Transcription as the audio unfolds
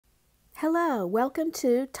Hello, welcome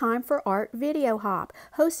to Time for Art Video Hop,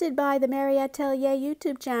 hosted by the Meri Atelier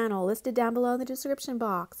YouTube channel, listed down below in the description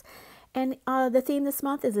box. And the theme this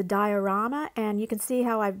month is a diorama, and you can see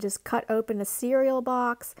how I've just cut open a cereal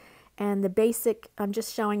box, and the basic, I'm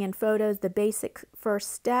just showing in photos the basic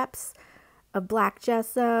first steps of black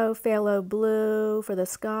gesso, phthalo blue for the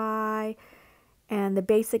sky, and the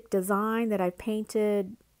basic design that I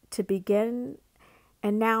painted to begin.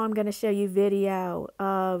 And now I'm going to show you video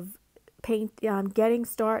of getting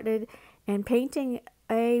started and painting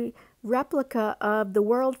a replica of the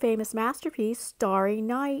world famous masterpiece Starry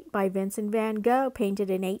Night by Vincent van Gogh,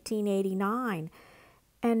 painted in 1889.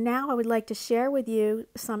 And now I would like to share with you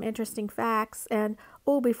some interesting facts. And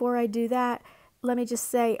before I do that, let me just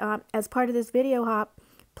say, as part of this video hop,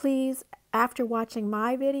 please, after watching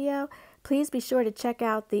my video, please be sure to check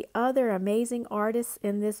out the other amazing artists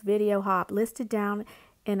in this video hop, listed down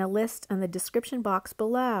in a list in the description box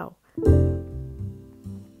below.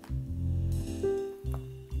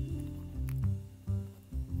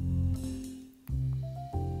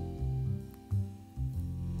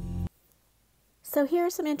 So here are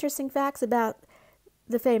some interesting facts about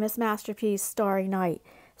the famous masterpiece Starry Night.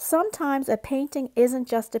 Sometimes a painting isn't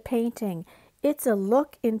just a painting, it's a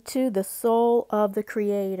look into the soul of the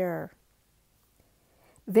creator.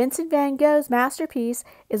 Vincent van Gogh's masterpiece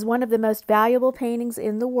is one of the most valuable paintings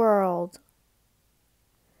in the world.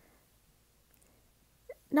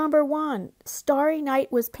 Number 1, Starry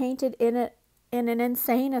Night was painted in an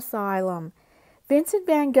insane asylum. Vincent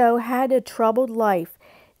van Gogh had a troubled life.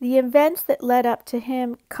 The events that led up to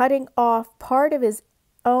him cutting off part of his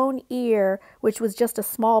own ear, which was just a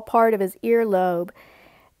small part of his earlobe,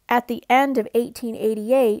 at the end of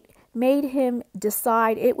 1888, made him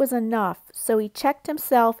decide it was enough. So he checked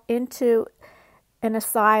himself into an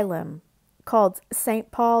asylum called St.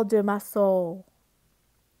 Paul de Massol.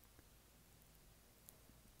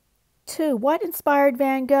 2. What inspired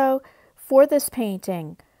Van Gogh for this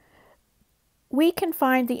painting? We can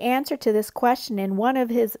find the answer to this question in one of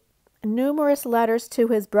his numerous letters to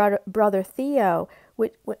his brother Theo,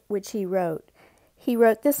 which he wrote. He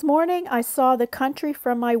wrote, "This morning I saw the country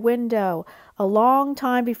from my window, a long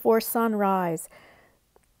time before sunrise,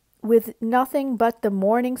 with nothing but the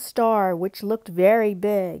morning star, which looked very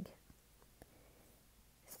big."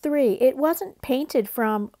 3. It wasn't painted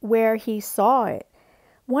from where he saw it.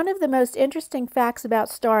 One of the most interesting facts about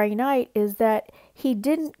Starry Night is that he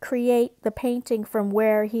didn't create the painting from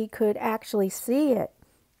where he could actually see it.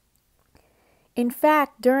 In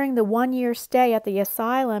fact, during the one-year stay at the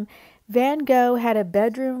asylum, Van Gogh had a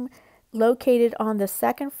bedroom located on the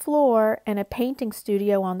second floor and a painting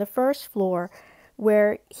studio on the first floor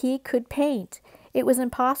where he could paint. It was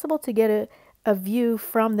impossible to get a view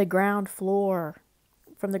from the ground floor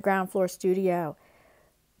studio.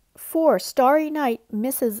 4. Starry Night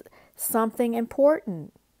misses something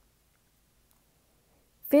important.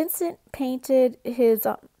 Vincent painted his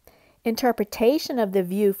interpretation of the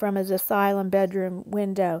view from his asylum bedroom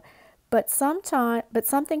window, but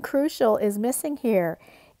something crucial is missing here.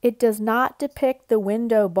 It does not depict the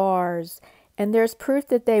window bars, and there's proof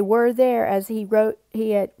that they were there, as he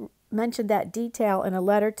had mentioned that detail in a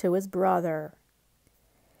letter to his brother.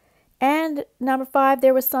 And number 5,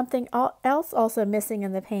 there was something else also missing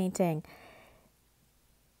in the painting.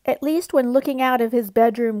 At least when looking out of his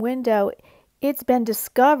bedroom window, it's been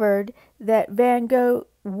discovered that Van Gogh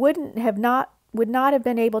would not have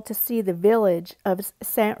been able to see the village of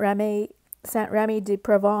Saint-Rémy de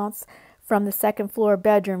Provence from the second floor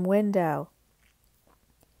bedroom window.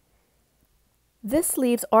 This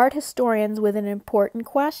leaves art historians with an important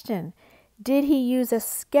question. Did he use a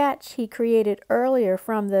sketch he created earlier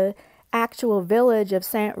from the actual village of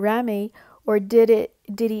Saint-Rémy, or did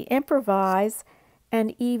he improvise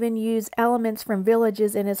and even use elements from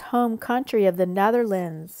villages in his home country of the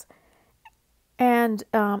Netherlands? And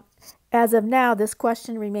as of now, this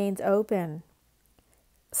question remains open.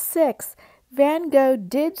 6. Van Gogh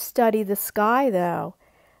did study the sky, though.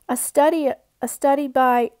 A study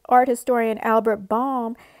by art historian Albert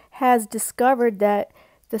Baum has discovered that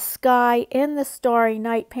the sky in the Starry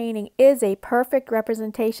Night painting is a perfect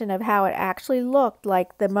representation of how it actually looked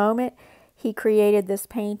like the moment he created this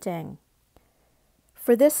painting.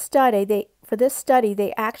 For this study,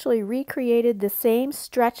 they actually recreated the same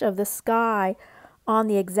stretch of the sky on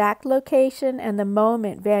the exact location and the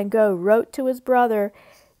moment Van Gogh wrote to his brother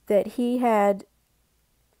that he had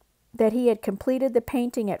completed the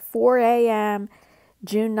painting at 4 a.m.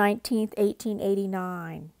 June 19,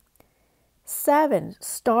 1889. 7.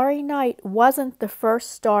 Starry Night wasn't the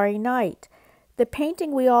first Starry Night. The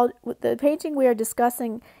painting we are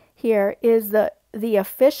discussing here is the the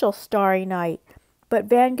official Starry Night, but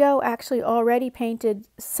Van Gogh actually already painted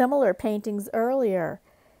similar paintings earlier.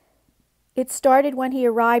 It started when he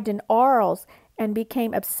arrived in Arles and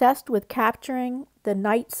became obsessed with capturing the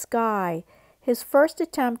night sky. His first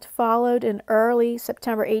attempt followed in early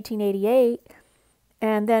September 1888,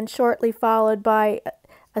 and then shortly followed by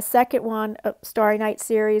a second one, a Starry Night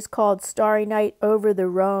series called Starry Night over the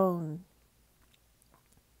Rhone.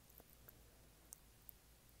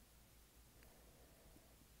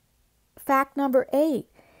 Fact number 8.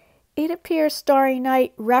 It appears Starry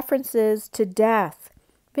Night references to death.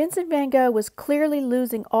 Vincent van Gogh was clearly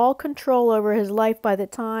losing all control over his life by the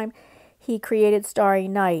time he created Starry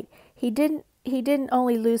Night. He didn't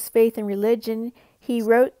only lose faith in religion, he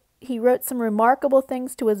wrote some remarkable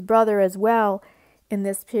things to his brother as well in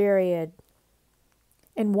this period.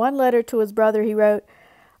 In one letter to his brother he wrote,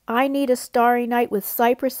 "I need a starry night with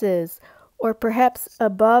cypresses, or perhaps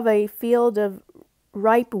above a field of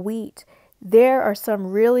ripe wheat. There are some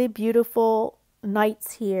really beautiful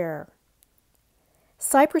nights here."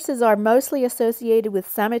 Cypresses are mostly associated with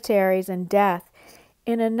cemeteries and death.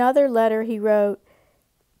 In another letter he wrote,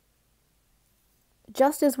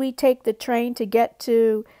 "Just as we take the train to get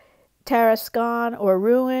to Tarascon or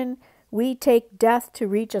Rouen, we take death to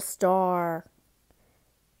reach a star."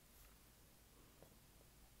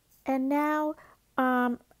 And now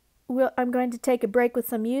I'm going to take a break with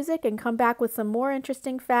some music and come back with some more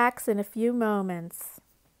interesting facts in a few moments.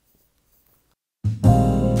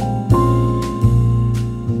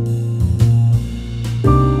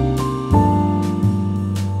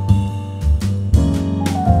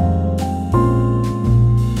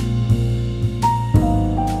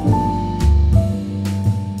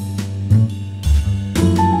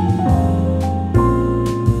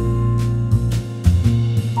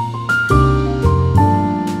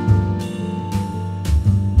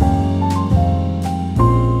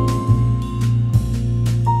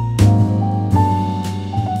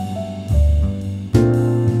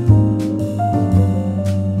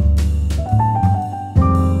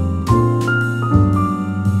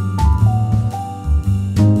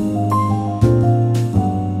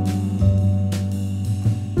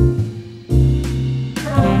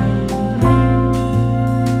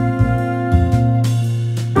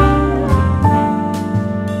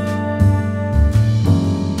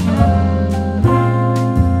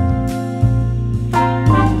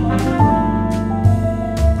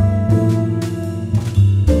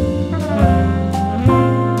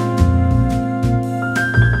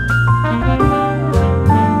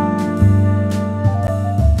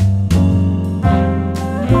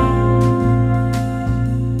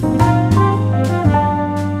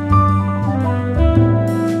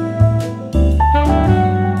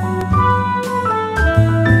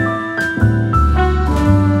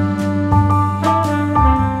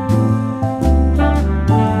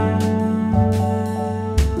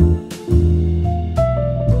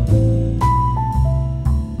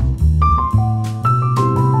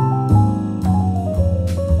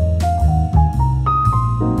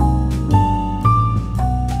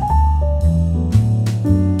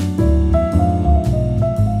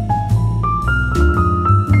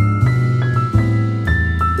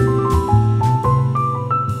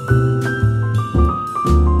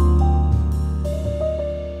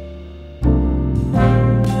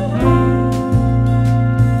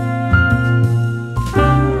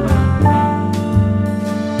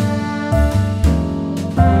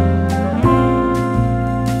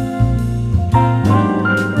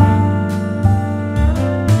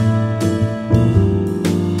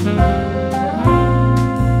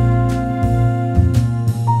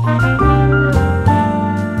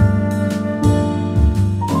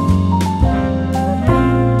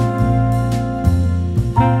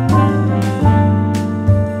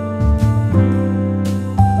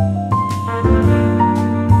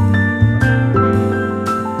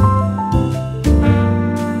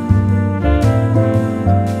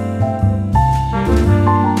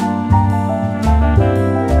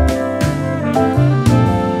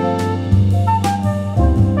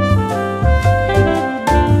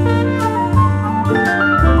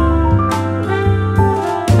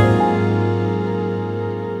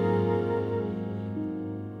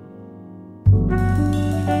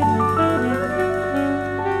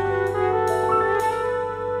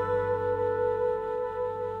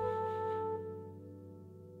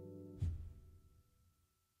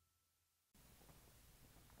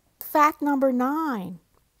 Fact number 9.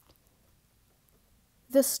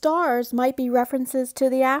 The stars might be references to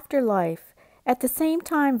the afterlife. At the same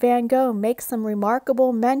time, Van Gogh makes some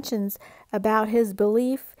remarkable mentions about his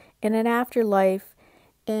belief in an afterlife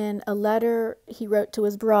in a letter he wrote to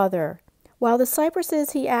his brother. While the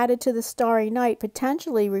cypresses he added to the Starry Night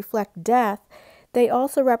potentially reflect death, they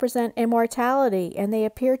also represent immortality, and they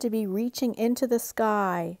appear to be reaching into the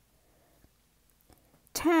sky.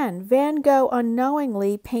 10. Van Gogh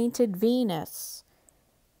unknowingly painted Venus.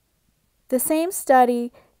 The same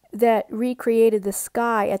study that recreated the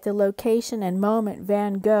sky at the location and moment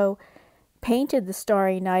Van Gogh painted the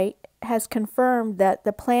Starry Night has confirmed that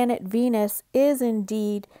the planet Venus is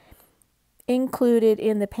indeed included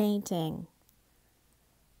in the painting.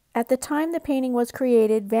 At the time the painting was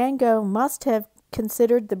created, Van Gogh must have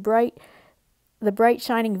considered the bright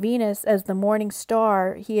shining Venus as the morning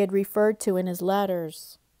star he had referred to in his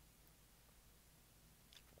letters.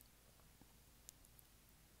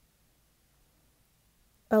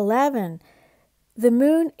 "11. The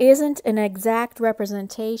moon isn't an exact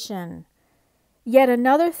representation. Yet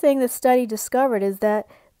another thing the study discovered is that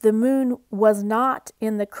the moon was not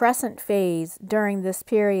in the crescent phase during this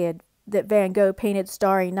period that Van Gogh painted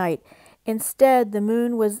Starry Night. Instead, the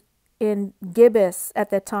moon was in gibbous at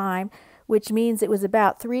the time, which means it was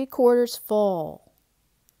about 3/4 full.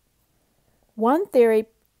 One theory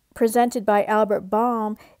presented by Albert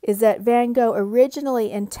Baum is that Van Gogh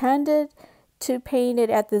originally intended to paint it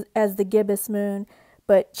as the gibbous moon,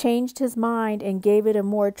 but changed his mind and gave it a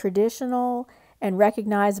more traditional and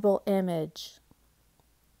recognizable image.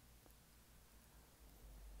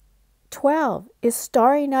 12. Is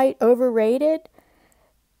Starry Night overrated?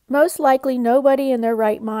 Most likely nobody in their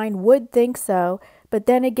right mind would think so, but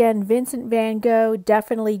then again, Vincent van Gogh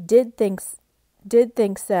definitely did think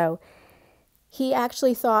so. He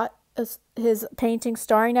actually thought his painting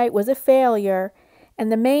Starry Night was a failure,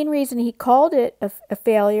 and the main reason he called it a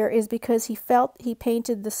failure is because he felt he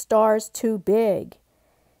painted the stars too big.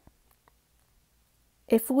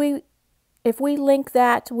 If we link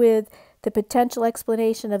that with the potential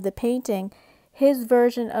explanation of the painting, his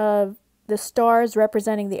version of the stars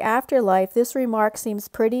representing the afterlife, this remark seems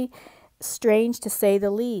pretty strange to say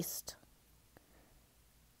the least.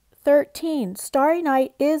 13. Starry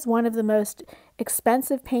Night is one of the most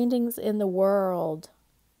expensive paintings in the world.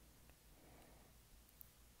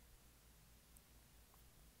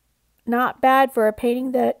 Not bad for a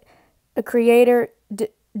painting that a creator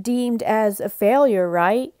deemed as a failure,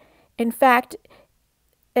 right? In fact,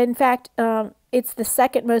 it's the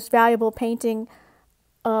second most valuable painting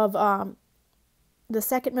on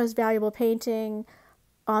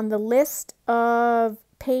the list of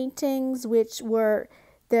paintings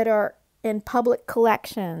that are in public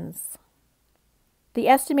collections. The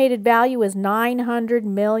estimated value is $900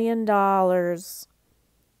 million.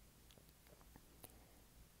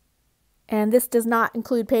 And this does not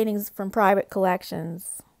include paintings from private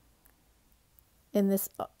collections in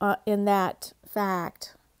that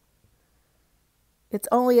fact. It's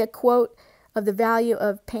only a quote of the value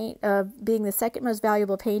of being the second most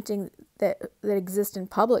valuable painting that exists in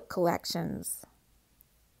public collections.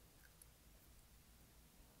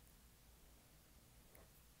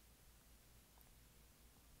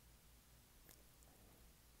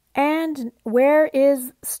 And where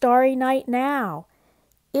is Starry Night now?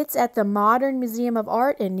 It's at the Modern Museum of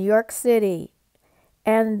Art in New York City.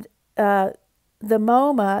 And the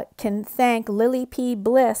MoMA can thank Lily P.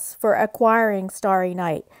 Bliss for acquiring Starry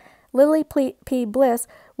Night. Lily P. Bliss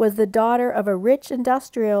was the daughter of a rich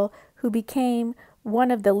industrial who became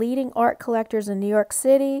one of the leading art collectors in New York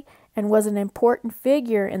City and was an important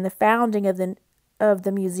figure in the founding of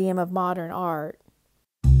the Museum of Modern Art.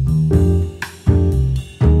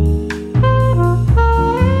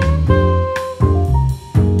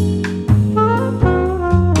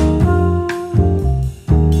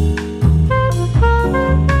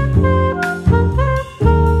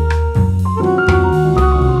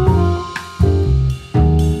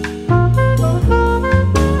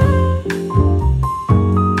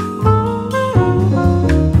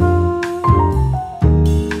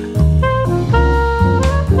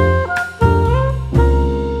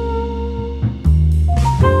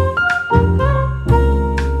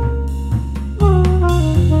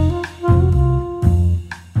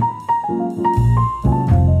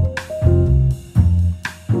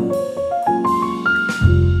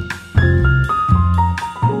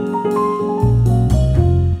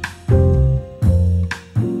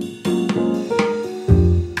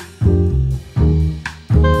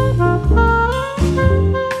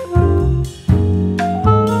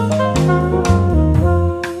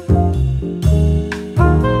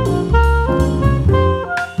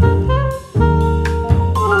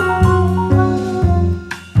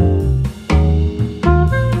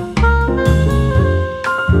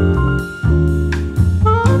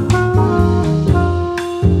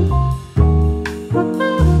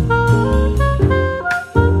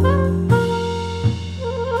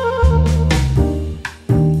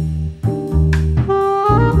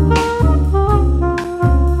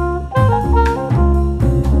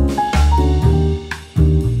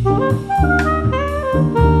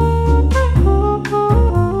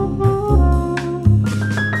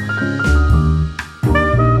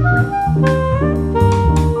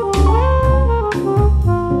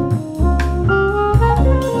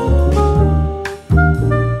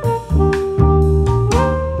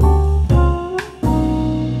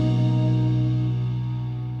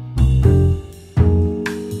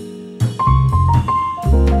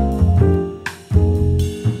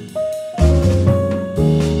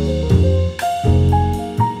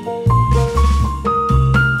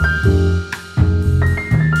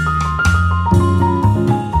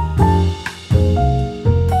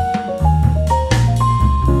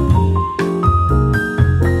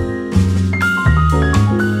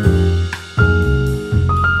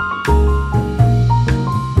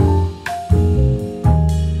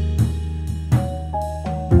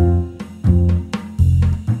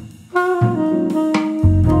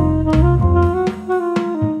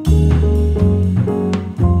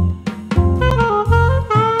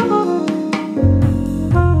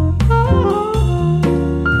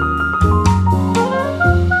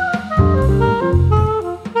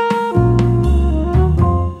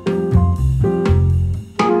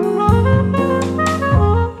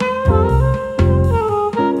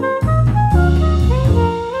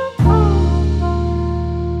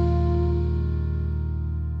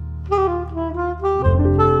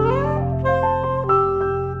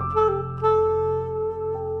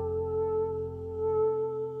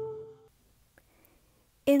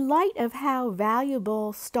 In light of how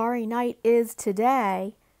valuable Starry Night is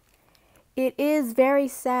today, it is very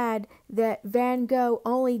sad that Van Gogh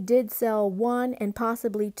only did sell one and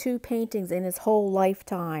possibly two paintings in his whole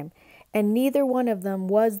lifetime, and neither one of them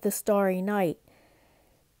was the Starry Night.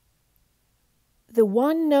 The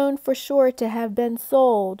one known for sure to have been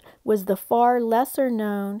sold was the far lesser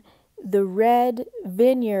known The Red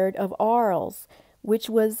Vineyard of Arles, which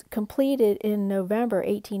was completed in November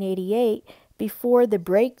 1888 before the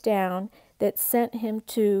breakdown that sent him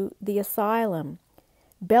to the asylum.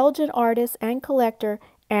 Belgian artist and collector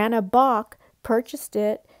Anna Bock purchased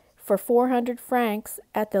it for 400 francs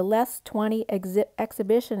at the Les 20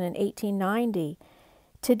 exhibition in 1890.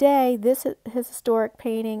 Today, this historic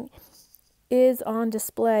painting is on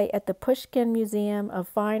display at the Pushkin Museum of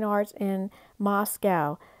Fine Arts in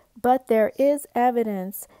Moscow, but there is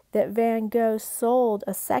evidence that Van Gogh sold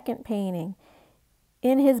a second painting.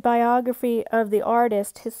 In his biography of the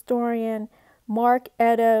artist, historian Mark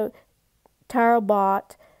Edo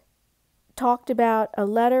Tarlbot talked about a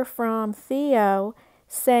letter from Theo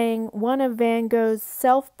saying one of Van Gogh's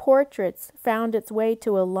self-portraits found its way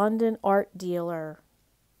to a London art dealer.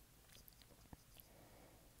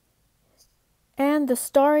 And the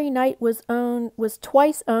Starry Night was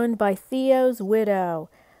twice owned by Theo's widow.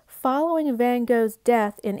 Following Van Gogh's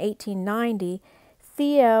death in 1890,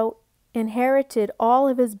 Theo inherited all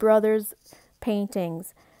of his brother's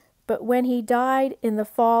paintings, but when he died in the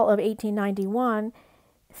fall of 1891,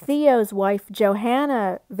 Theo's wife,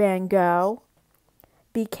 Johanna Van Gogh,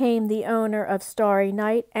 became the owner of Starry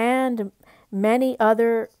Night and many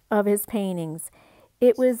other of his paintings.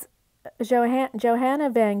 It was Johanna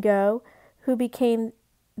Van Gogh who became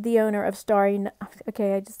the owner of Starry Night,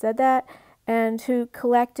 okay, I just said that, and who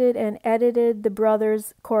collected and edited the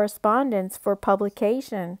brothers' correspondence for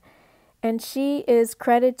publication. And she is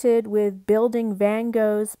credited with building Van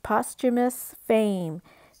Gogh's posthumous fame.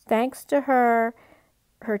 Thanks to her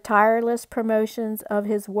tireless promotions of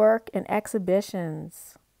his work and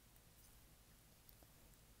exhibitions.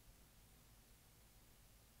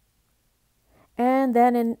 And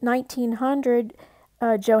then in 1900,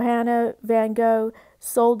 Johanna Van Gogh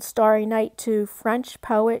sold Starry Night to French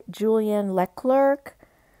poet Julien Leclerc,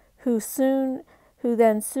 who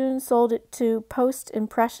then soon sold it to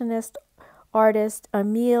post-impressionist artist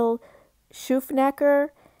Emile Schufnecker,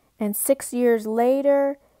 and 6 years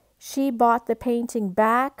later, she bought the painting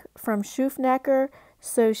back from Schufnecker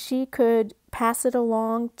so she could pass it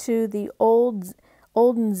along to the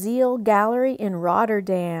Olden Zeil Gallery in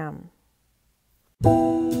Rotterdam.